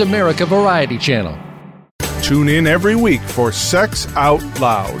Voice America Variety Channel. Tune in every week for Sex Out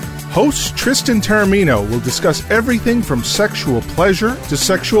Loud. Host Tristan Taramino will discuss everything from sexual pleasure to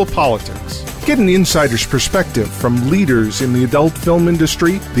sexual politics. Get an insider's perspective from leaders in the adult film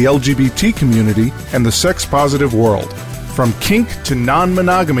industry, the LGBT community, and the sex-positive world. From kink to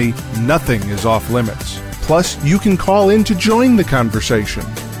non-monogamy, nothing is off limits. Plus, you can call in to join the conversation.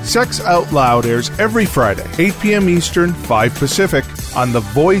 Sex Out Loud airs every Friday, 8 p.m. Eastern, 5 Pacific, on the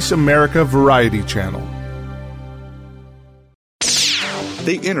Voice America Variety Channel.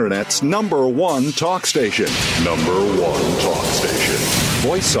 The Internet's #1 talk station. #1 talk station.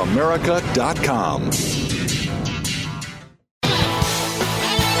 VoiceAmerica.com.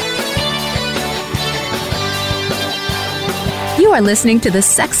 You are listening to The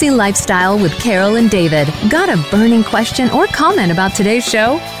Sexy Lifestyle with Carol and David. Got a burning question or comment about today's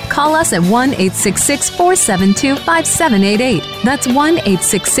show? Call us at 1-866-472-5788. That's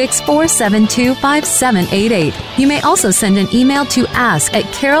 1-866-472-5788. You may also send an email to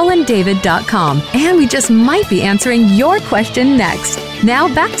ask@carolanddavid.com, and we just might be answering your question next. Now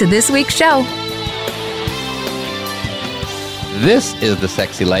back to this week's show. This is The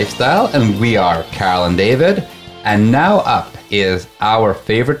Sexy Lifestyle, and we are Carol and David. And now up is our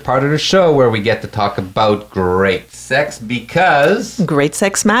favorite part of the show, where we get to talk about great sex, because great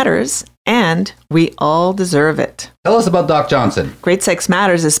sex matters, and we all deserve it. Tell us about Doc Johnson. Great Sex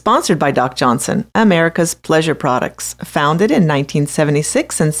Matters is sponsored by Doc Johnson, America's pleasure products. Founded in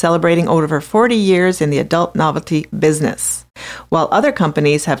 1976 and celebrating over 40 years in the adult novelty business. While other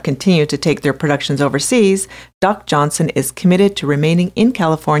companies have continued to take their productions overseas, Doc Johnson is committed to remaining in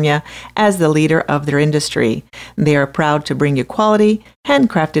California as the leader of their industry. They are proud to bring you quality,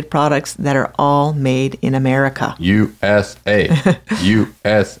 handcrafted products that are all made in America. USA.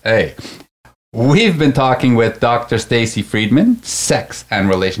 USA. We've been talking with Dr. Stacy Friedman, sex and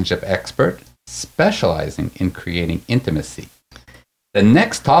relationship expert, specializing in creating intimacy. The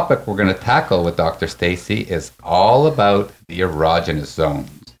next topic we're going to tackle with Dr. Stacy is all about the erogenous zones.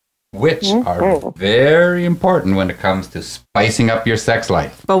 which are very important when it comes to spicing up your sex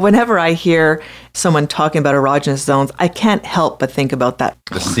life. But whenever I hear someone talking about erogenous zones, I can't help but think about that.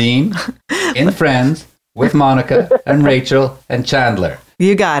 The scene in Friends with Monica and Rachel and Chandler.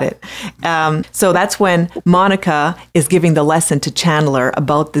 You got it. So that's when Monica is giving the lesson to Chandler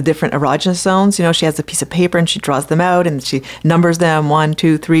about the different erogenous zones. You know, she has a piece of paper and she draws them out and she numbers them 1,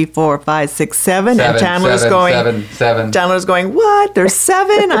 2, 3, 4, 5, 6, 7. And Chandler's going, Chandler's going, what? There's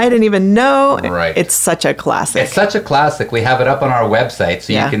 7? I didn't even know. Right. It's such a classic. It's such a classic. We have it up on our website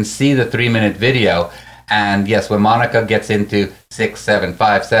so you can see the 3-minute video. And yes, when Monica gets into 6, 7,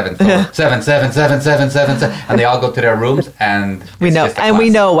 5, 7, 4, 7, 7, 7, 7, 7, 7, and they all go to their rooms, and we know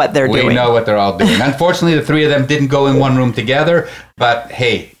what they're doing. We know what they're all doing. Unfortunately, the 3 of them didn't go in one room together. But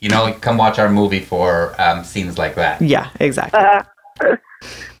hey, you know, come watch our movie for scenes like that. Yeah, exactly.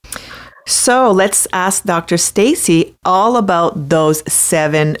 So let's ask Dr. Stacy all about those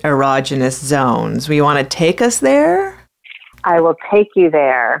 7 erogenous zones. We want to take us there? I will take you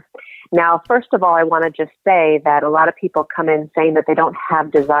there. Now, first of all, I want to just say that a lot of people come in saying that they don't have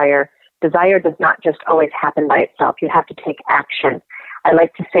desire. Desire does not just always happen by itself. You have to take action. I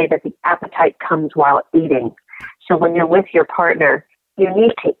like to say that the appetite comes while eating. So when you're with your partner, you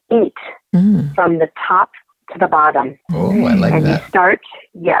need to eat from the top to the bottom. Oh, I like that. And you start,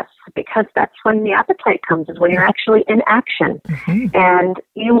 yes, because that's when the appetite comes, is when you're actually in action. And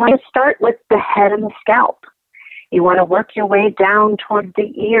you want to start with the head and the scalp. You want to work your way down toward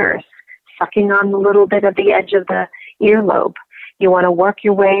the ears, sucking on a little bit of the edge of the earlobe. You want to work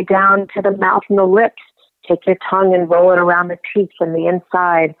your way down to the mouth and the lips. Take your tongue and roll it around the teeth and the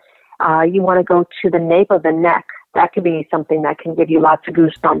inside. You want to go to the nape of the neck. That could be something that can give you lots of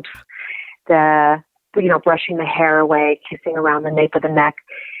goosebumps. Brushing the hair away, kissing around the nape of the neck.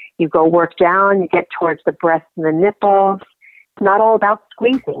 You go work down, you get towards the breast and the nipples. It's not all about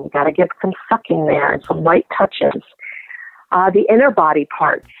squeezing. You got to get some sucking there and some light touches. The inner body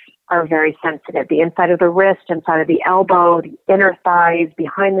parts are very sensitive. The inside of the wrist, inside of the elbow, the inner thighs,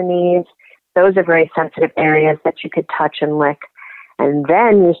 behind the knees. Those are very sensitive areas that you could touch and lick. And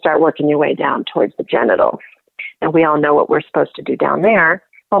then you start working your way down towards the genitals. And we all know what we're supposed to do down there.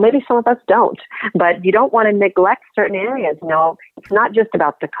 Well, maybe some of us don't. But you don't want to neglect certain areas. No, it's not just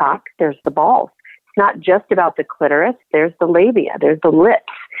about the cock. There's the balls. It's not just about the clitoris. There's the labia. There's the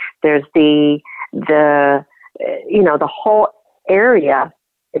lips. There's the whole area.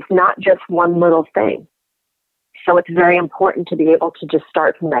 It's not just one little thing. So it's very important to be able to just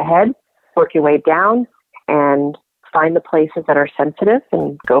start from the head, work your way down, and find the places that are sensitive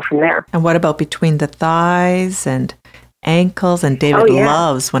and go from there. And what about between the thighs and ankles? And David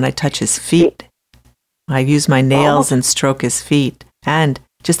loves when I touch his feet. I use my nails and stroke his feet. And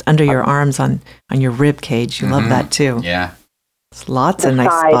just under your arms on your rib cage. You love that too. Yeah. It's lots of nice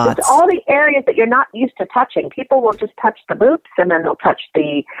spots. It's all the areas that you're not used to touching. People will just touch the boobs and then they'll touch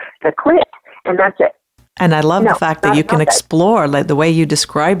the clit, and that's it. And I love the fact that you can explore, like the way you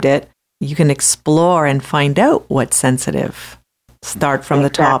described it, you can explore and find out what's sensitive. Start from the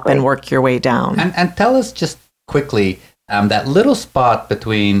top and work your way down. And tell us just quickly, that little spot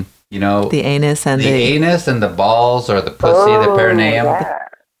between, the anus and the balls or the pussy, the perineum. Yeah.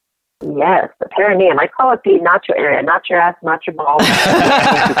 Yes, the perineum. I call it the nacho area. Not your ass, not your balls.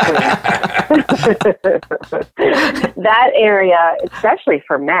 That area, especially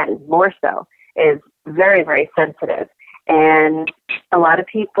for men, more so, is very, very sensitive. And a lot of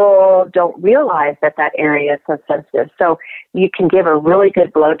people don't realize that area is so sensitive. So you can give a really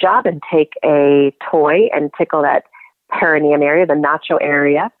good blowjob and take a toy and tickle that perineum area, the nacho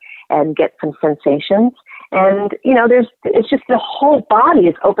area, and get some sensations. And, it's just the whole body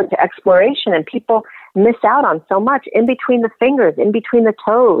is open to exploration, and people miss out on so much in between the fingers, in between the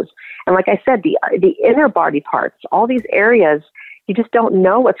toes. And like I said, the inner body parts, all these areas, you just don't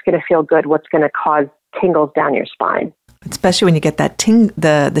know what's going to feel good, what's going to cause tingles down your spine. Especially when you get that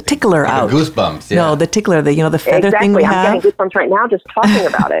the tickler out. The goosebumps, yeah. No, the tickler, the feather thing we have. I'm getting goosebumps right now just talking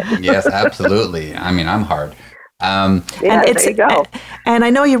about it. Yes, absolutely. I mean, I'm hard. There you go. And I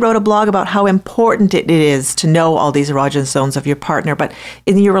know you wrote a blog about how important it is to know all these erogenous zones of your partner, but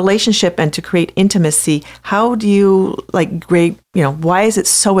in your relationship and to create intimacy, how do you why is it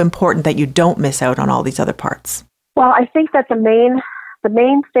so important that you don't miss out on all these other parts? Well, I think that the main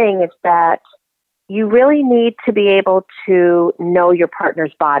thing is that you really need to be able to know your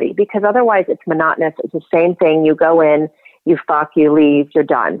partner's body, because otherwise it's monotonous. It's the same thing. You go in, you fuck, you leave, you're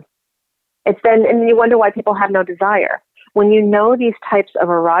done. And you wonder why people have no desire. When you know these types of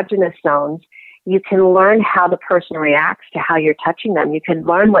erogenous zones, you can learn how the person reacts to how you're touching them. You can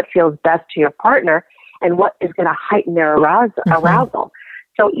learn what feels best to your partner and what is going to heighten their arousal.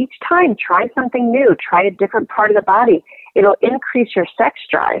 So each time, try something new. Try a different part of the body. It'll increase your sex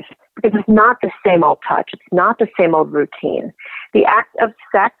drive because it's not the same old touch. It's not the same old routine. The act of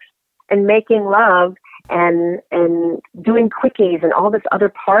sex and making love and doing quickies and all this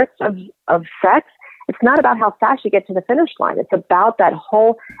other parts of sex, it's not about how fast you get to the finish line. It's about that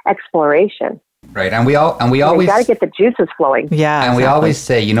whole exploration. Right, and we always got to get the juices flowing. Yeah, and we always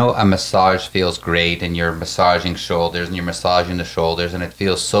say, a massage feels great, and you're massaging shoulders, and you're massaging the shoulders, and it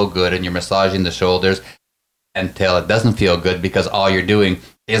feels so good, and you're massaging the shoulders until it doesn't feel good because all you're doing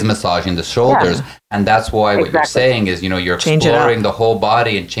is massaging the shoulders, and that's why what you're saying is, you're exploring the whole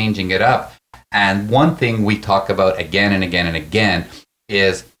body and changing it up. And one thing we talk about again and again and again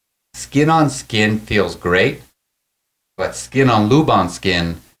is skin on skin feels great, but skin on lube on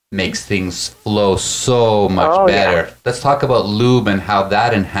skin makes things flow so much better. Yeah. Let's talk about lube and how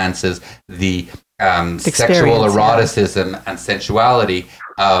that enhances the sexual eroticism and sensuality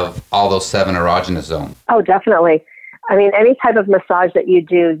of all those 7 erogenous zones. Oh, definitely. I mean, any type of massage that you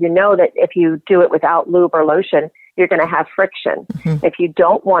do, that if you do it without lube or lotion, you're going to have friction. Mm-hmm. If you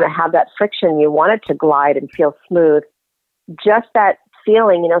don't want to have that friction, you want it to glide and feel smooth. Just that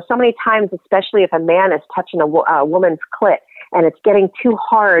feeling, so many times, especially if a man is touching a woman's clit and it's getting too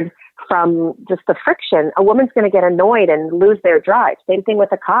hard from just the friction, a woman's going to get annoyed and lose their drive. Same thing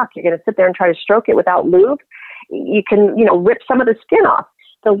with a cock. You're going to sit there and try to stroke it without lube. You can, rip some of the skin off.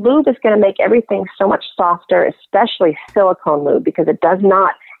 The lube is going to make everything so much softer, especially silicone lube, because it does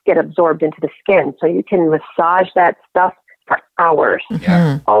not get absorbed into the skin. So you can massage that stuff for hours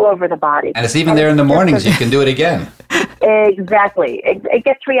all over the body. And it's even there in the mornings. You can do it again. Exactly. It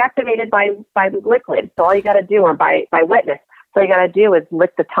gets reactivated by liquid. So all you got to do, or by wetness. So all you got to do is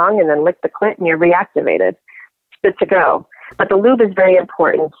lick the tongue and then lick the clit, and you're reactivated. It's good to go. But the lube is very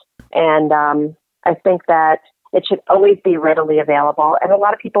important. And I think that it should always be readily available. And a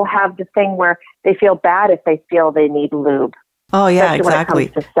lot of people have the thing where they feel bad if they feel they need lube. Oh, yeah, exactly. When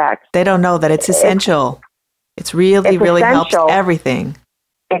it comes to sex. They don't know that it's essential. It's really helps everything.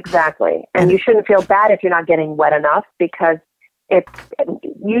 Exactly. And you shouldn't feel bad if you're not getting wet enough, because it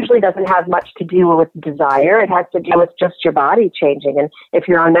usually doesn't have much to do with desire. It has to do with just your body changing. And if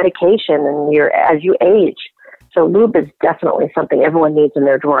you're on medication and as you age. So lube is definitely something everyone needs in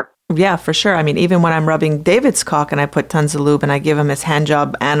their drawer. Yeah, for sure. I mean, even when I'm rubbing David's cock and I put tons of lube and I give him his hand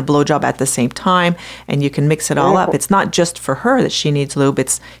job and a blow job at the same time, and you can mix it all up. It's not just for her that she needs lube.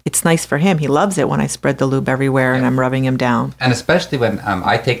 It's nice for him. He loves it when I spread the lube everywhere and I'm rubbing him down. And especially when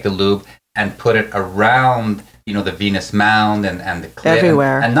I take the lube and put it around, the Venus mound and the clit.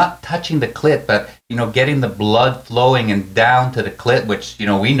 Everywhere. And not touching the clit, but, getting the blood flowing and down to the clit, which,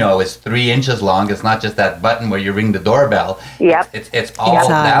 we know is 3 inches long. It's not just that button where you ring the doorbell. Yep. It's all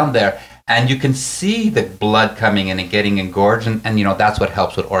down there. And you can see the blood coming in and getting engorged. And that's what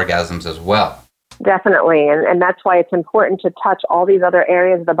helps with orgasms as well. Definitely. And that's why it's important to touch all these other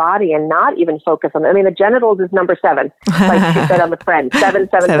areas of the body and not even focus on them. I mean, the genitals is number 7, like she said on the friend,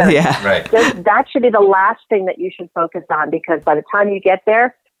 777. Yeah. Right. That should be the last thing that you should focus on, because by the time you get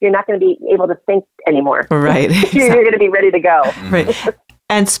there, you're not going to be able to think anymore. Right. You're going to be ready to go. Right.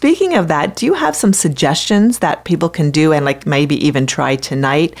 And speaking of that, do you have some suggestions that people can do and maybe even try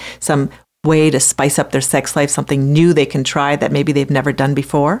tonight? Some way to spice up their sex life, something new they can try that maybe they've never done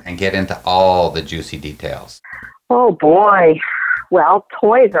before? And get into all the juicy details. Oh, boy. Well,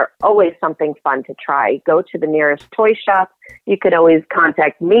 toys are always something fun to try. Go to the nearest toy shop. You could always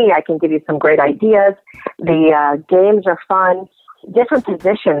contact me. I can give you some great ideas. The games are fun. Different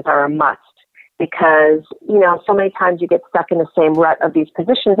positions are a must, because, so many times you get stuck in the same rut of these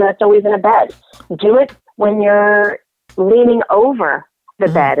positions, and it's always in a bed. Do it when you're leaning over the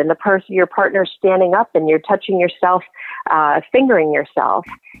bed and your partner's standing up, and you're touching yourself, fingering yourself,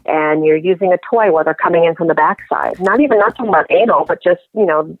 and you're using a toy while they're coming in from the backside. Not talking about anal, but just,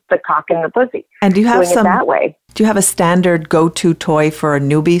 the cock and the pussy. And do you have doing it that way. Do you have a standard go-to toy for a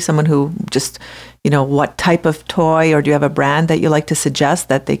newbie, someone who just, what type of toy, or do you have a brand that you like to suggest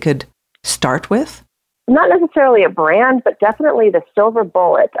that they could start with? Not necessarily a brand, but definitely the silver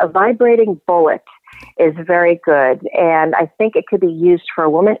bullet. A vibrating bullet is very good, and I think it could be used for a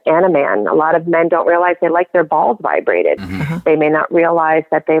woman and a man. A lot of men don't realize they like their balls vibrated. Mm-hmm. They may not realize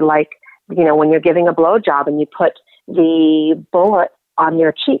that they like, when you're giving a blowjob and you put the bullet on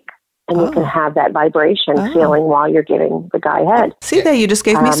your cheek, and you can have that vibration feeling while you're giving the guy head. See there, you just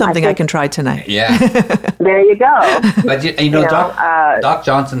gave me something I can try tonight. Yeah. There you go. But, Doc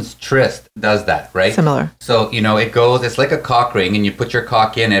Johnson's Tryst does that, right? Similar. So, it's like a cock ring, and you put your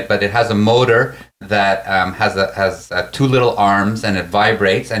cock in it, but it has a motor that has 2 little arms, and it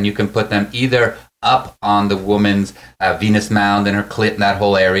vibrates, and you can put them either up on the woman's Venus mound and her clit and that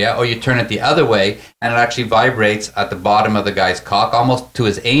whole area, or you turn it the other way and it actually vibrates at the bottom of the guy's cock, almost to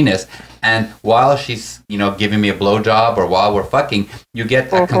his anus. And while she's, giving me a blowjob or while we're fucking, you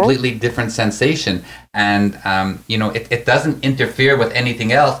get a completely different sensation. And, it doesn't interfere with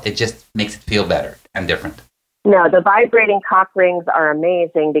anything else. It just makes it feel better and different. No, the vibrating cock rings are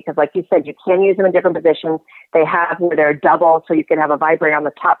amazing because, like you said, you can use them in different positions. They have where they're double, so you can have a vibrate on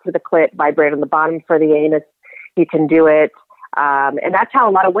the top for the clit, vibrate on the bottom for the anus. You can do it. And that's how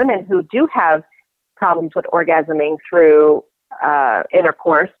a lot of women who do have problems with orgasming through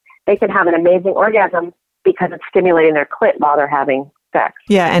intercourse, they can have an amazing orgasm because it's stimulating their clit while they're having sex.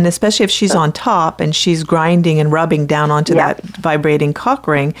 Yeah, and especially if she's on top and she's grinding and rubbing down onto that vibrating cock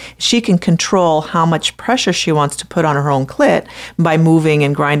ring, she can control how much pressure she wants to put on her own clit by moving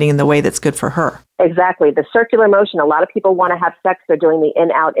and grinding in the way that's good for her. Exactly. The circular motion, a lot of people want to have sex, they're doing the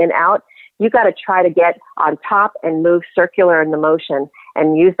in, out. You got to try to get on top and move circular in the motion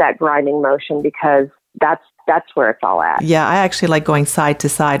and use that grinding motion because that's where it's all at. Yeah, I actually like going side to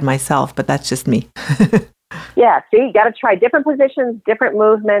side myself, but that's just me. Yeah, see, you got to try different positions, different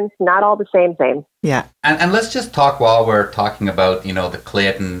movements, not all the same. Yeah. And let's just talk while we're talking about, the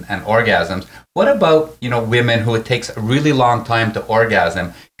clit and orgasms. What about, women who it takes a really long time to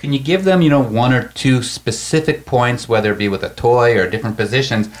orgasm? Can you give them, one or two specific points, whether it be with a toy or different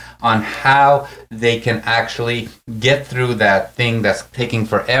positions, on how they can actually get through that thing that's taking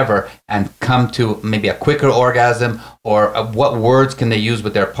forever and come to maybe a quicker orgasm, or what words can they use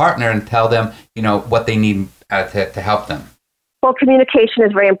with their partner and tell them, what they need to help them? Well, communication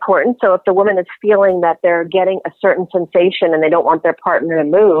is very important. So if the woman is feeling that they're getting a certain sensation and they don't want their partner to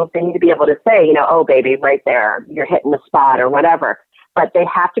move, they need to be able to say, oh, baby, right there, you're hitting the spot or whatever. But they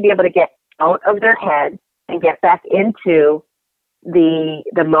have to be able to get out of their head and get back into the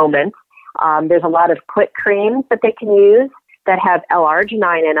moment. There's a lot of clit creams that they can use that have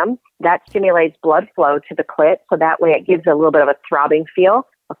L-arginine in them. That stimulates blood flow to the clit. So that way it gives a little bit of a throbbing feel,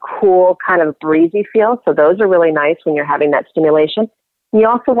 a cool kind of breezy feel. So those are really nice when you're having that stimulation. You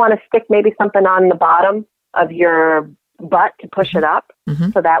also want to stick maybe something on the bottom of your butt to push it up.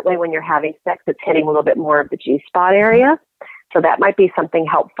 So that way when you're having sex, it's hitting a little bit more of the G-spot area. So that might be something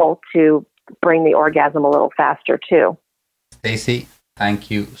helpful to bring the orgasm a little faster too. Stacy,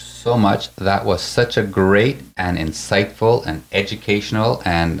 thank you so much. That was such a great and insightful and educational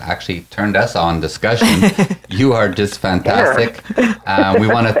and actually turned us on discussion. You are just fantastic. We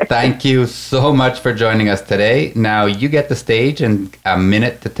want to thank you so much for joining us today. Now you get the stage and a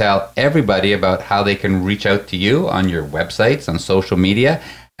minute to tell everybody about how they can reach out to you on your websites, on social media,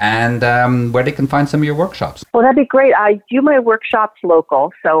 and where they can find some of your workshops. Well, that'd be great. I do my workshops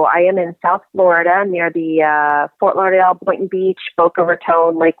local. So I am in South Florida near the Fort Lauderdale, Boynton Beach, Boca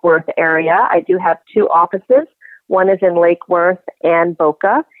Raton, Lake Worth area. I do have 2 offices. One is in Lake Worth and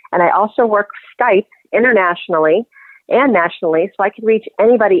Boca. And I also work Skype internationally and nationally, so I can reach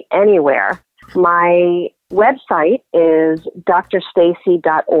anybody anywhere. My website is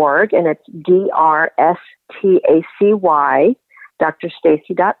drstacy.org, and it's DRSTACY.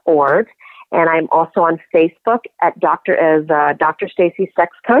 drstacy.org, and I'm also on Facebook as Dr. Stacy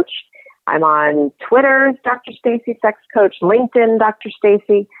Sex Coach. I'm on Twitter, Dr. Stacy Sex Coach, LinkedIn, Dr.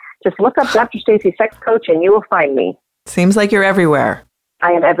 Stacy. Just look up Dr. Stacy Sex Coach and you will find me. Seems like you're everywhere.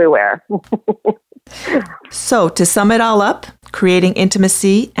 I am everywhere. So, to sum it all up, creating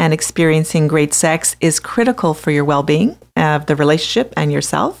intimacy and experiencing great sex is critical for your well-being of the relationship and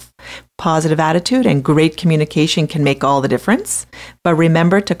yourself. Positive attitude and great communication can make all the difference. But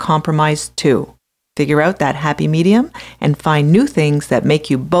remember to compromise too. Figure out that happy medium and find new things that make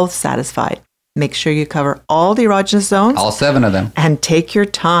you both satisfied. Make sure you cover all the erogenous zones. All 7 of them. And take your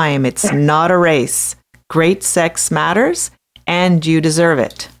time. It's not a race. Great sex matters, and you deserve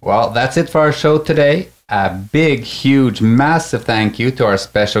it. Well, that's it for our show today. A big, huge, massive thank you to our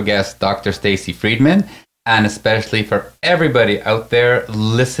special guest, Dr. Stacy Friedman, and especially for everybody out there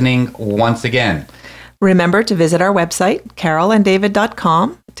listening once again. Remember to visit our website,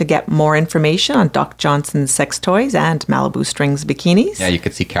 carolanddavid.com, to get more information on Doc Johnson's sex toys and Malibu Strings bikinis. Yeah, you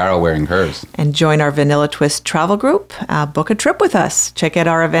could see Carol wearing hers. And join our Vanilla Twist travel group. Book a trip with us. Check out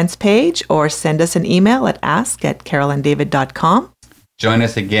our events page or send us an email at ask@carolanddavid.com. Join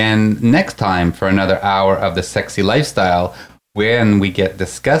us again next time for another hour of The Sexy Lifestyle, when we get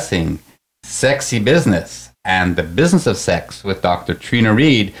discussing sexy business and the business of sex with Dr. Trina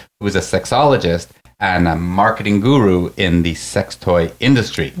Reed, who is a sexologist and a marketing guru in the sex toy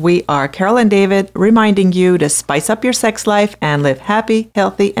industry. We are Carol and David, reminding you to spice up your sex life and live happy,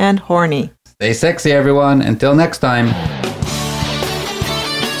 healthy, and horny. Stay sexy, everyone. Until next time.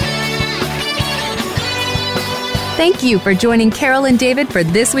 Thank you for joining Carol and David for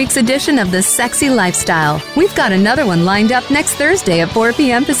this week's edition of The Sexy Lifestyle. We've got another one lined up next Thursday at 4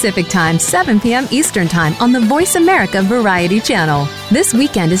 p.m. Pacific Time, 7 p.m. Eastern Time on the Voice America Variety Channel. This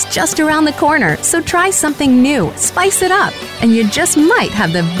weekend is just around the corner, so try something new, spice it up, and you just might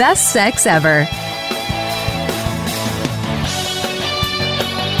have the best sex ever.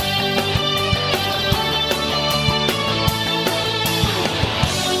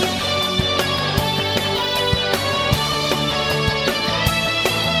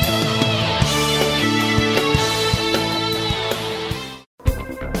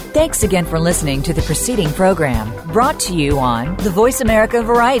 Thanks again for listening to the preceding program, brought to you on the Voice America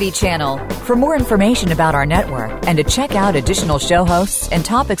Variety Channel. For more information about our network and to check out additional show hosts and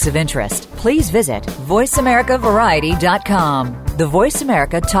topics of interest, please visit voiceamericavariety.com. The Voice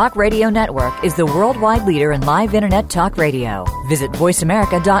America Talk Radio Network is the worldwide leader in live Internet talk radio. Visit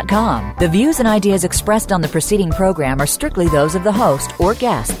voiceamerica.com. The views and ideas expressed on the preceding program are strictly those of the host or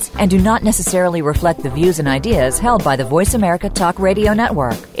guests and do not necessarily reflect the views and ideas held by the Voice America Talk Radio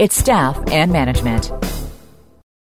Network, its staff, and management.